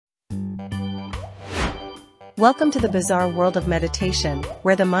Welcome to the bizarre world of meditation,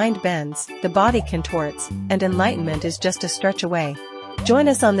 where the mind bends, the body contorts, and enlightenment is just a stretch away. Join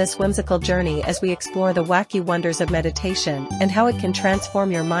us on this whimsical journey as we explore the wacky wonders of meditation and how it can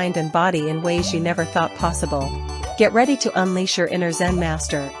transform your mind and body in ways you never thought possible. Get ready to unleash your inner Zen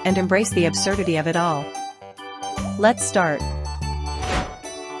master and embrace the absurdity of it all. Let's start.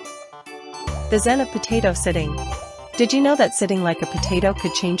 The Zen of potato sitting. Did you know that sitting like a potato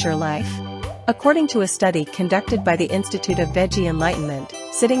could change your life? According to a study conducted by the Institute of Veggie Enlightenment,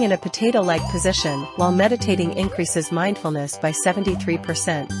 sitting in a potato-like position while meditating increases mindfulness by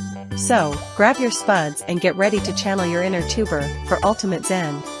 73%. So, grab your spuds and get ready to channel your inner tuber for ultimate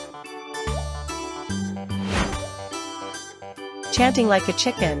Zen. Chanting like a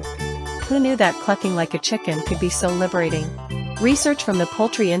chicken. Who knew that clucking like a chicken could be so liberating? Research from the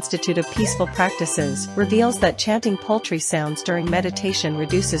Poultry Institute of Peaceful Practices reveals that chanting poultry sounds during meditation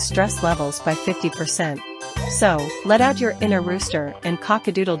reduces stress levels by 50%. So, let out your inner rooster and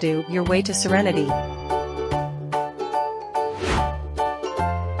cock-a-doodle-doo your way to serenity.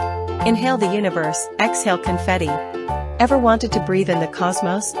 Inhale the universe, exhale confetti. Ever wanted to breathe in the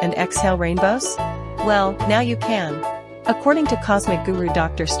cosmos and exhale rainbows? Well, now you can. According to cosmic guru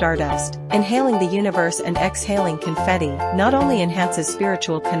Dr. Stardust, inhaling the universe and exhaling confetti not only enhances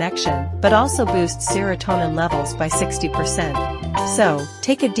spiritual connection but also boosts serotonin levels by 60%. So,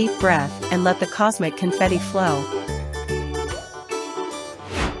 take a deep breath and let the cosmic confetti flow.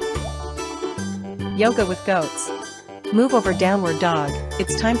 Yoga with goats. Move over downward dog,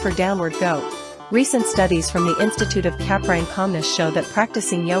 it's time for downward goat. Recent studies from the Institute of Caprine Calmness show that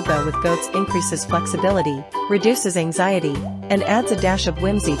practicing yoga with goats increases flexibility, reduces anxiety, and adds a dash of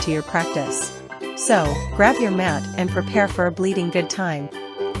whimsy to your practice. So, grab your mat and prepare for a bleeding good time.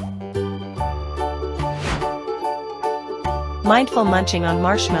 Mindful munching on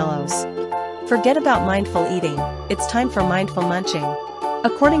marshmallows. Forget about mindful eating, it's time for mindful munching.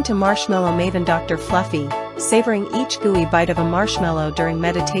 According to marshmallow maven Dr. Fluffy, savoring each gooey bite of a marshmallow during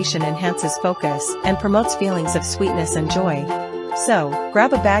meditation enhances focus and promotes feelings of sweetness and joy. So,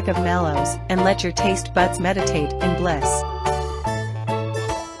 grab a bag of mallows and let your taste buds meditate in bliss.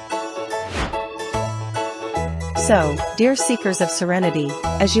 So, dear seekers of serenity,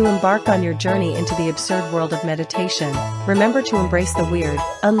 as you embark on your journey into the absurd world of meditation, remember to embrace the weird,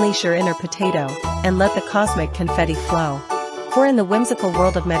 unleash your inner potato, and let the cosmic confetti flow. For in the whimsical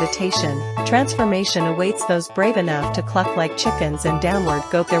world of meditation, transformation awaits those brave enough to cluck like chickens and downward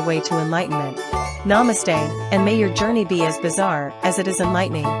goat their way to enlightenment. Namaste, and may your journey be as bizarre as it is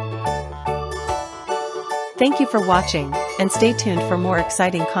enlightening. Thank you for watching, and stay tuned for more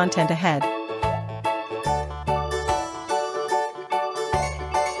exciting content ahead.